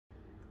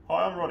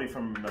Hi, I'm Roddy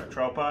from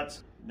Trailparts.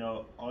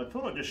 Now, I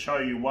thought I'd just show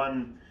you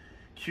one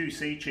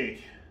QC check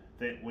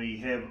that we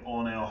have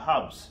on our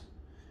hubs.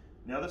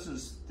 Now, this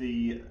is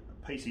the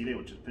PCD,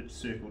 which is pitch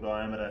circle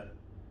diameter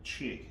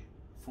check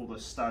for the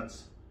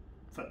studs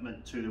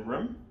fitment to the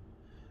rim.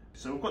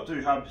 So we've got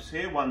two hubs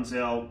here. One's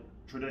our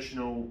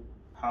traditional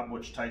hub,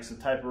 which takes the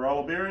taper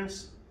roller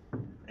bearings,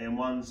 and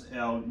one's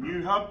our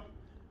new hub.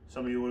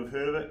 Some of you would have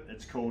heard of it.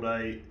 It's called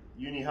a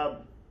uni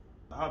hub,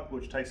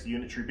 which takes the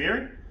unitary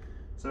bearing.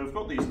 So we've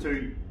got these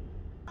two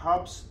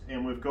hubs,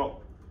 and we've got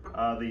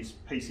these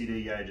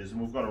PCD gauges,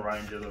 and we've got a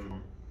range of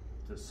them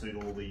to suit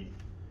all the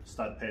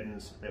stud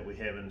patterns that we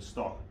have in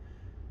stock.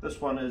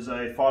 This one is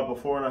a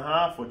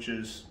 5x4.5, which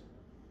is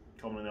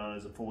commonly known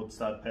as a forward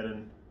stud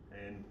pattern,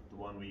 and the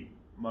one we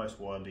most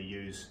widely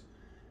use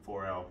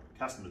for our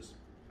customers.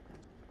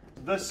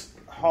 This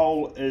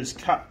hole is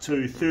cut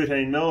to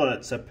 13mm, and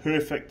it's a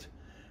perfect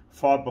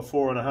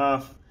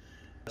 5x4.5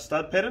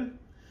 stud pattern.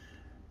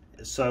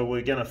 So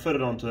we're going to fit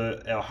it onto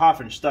our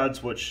 1/2 inch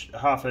studs, which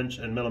 1/2 inch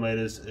in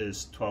millimeters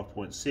is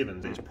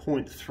 12.7. There's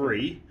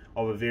 0.3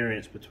 of a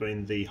variance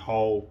between the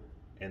hole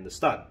and the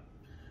stud.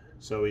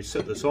 So we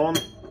sit this on,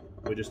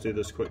 we just do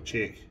this quick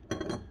check,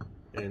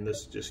 and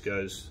this just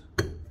goes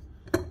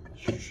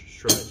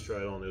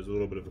straight on. There's a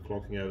little bit of a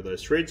clonking over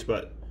those threads,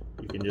 but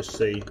you can just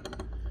see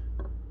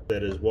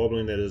that is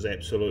wobbling. That is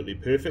absolutely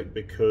perfect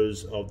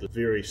because of the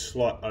very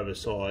slight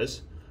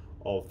oversize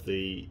of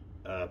the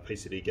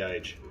PCD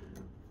gauge.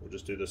 We'll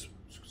just do this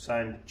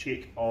same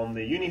check on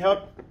the uni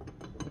hub,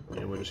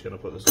 and we're just going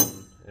to put this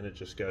on, and it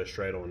just goes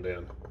straight on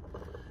down.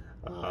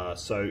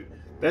 So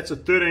that's a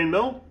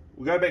 13mm.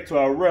 We'll go back to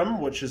our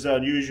rim, which is our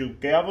usual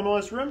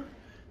galvanized rim.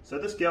 So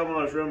this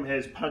galvanized rim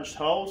has punched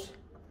holes,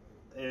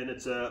 and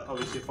it's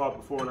obviously a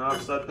 5x4.5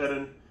 stud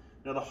pattern.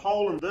 Now the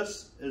hole in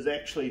this is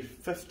actually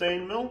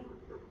 15mm.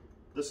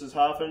 This is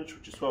 1/2 inch,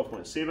 which is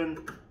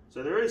 12.7.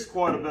 So there is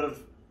quite a bit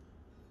of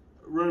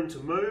room to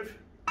move.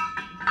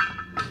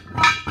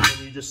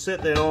 And you just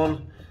set that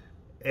on,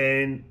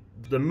 and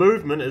the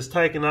movement is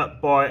taken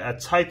up by a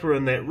taper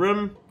in that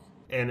rim,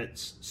 and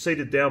it's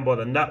seated down by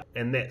the nut,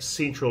 and that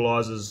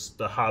centralizes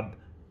the hub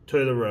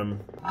to the rim.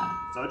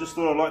 So I just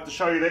thought I'd like to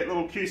show you that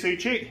little QC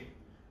check.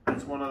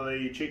 It's one of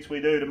the checks we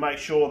do to make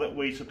sure that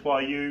we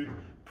supply you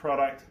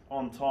product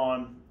on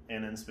time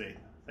and in spec.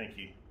 Thank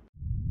you.